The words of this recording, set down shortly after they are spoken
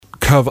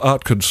Kev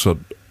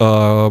Atkinson.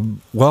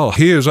 Well,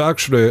 he is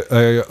actually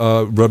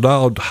a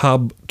renowned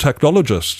ham technologist.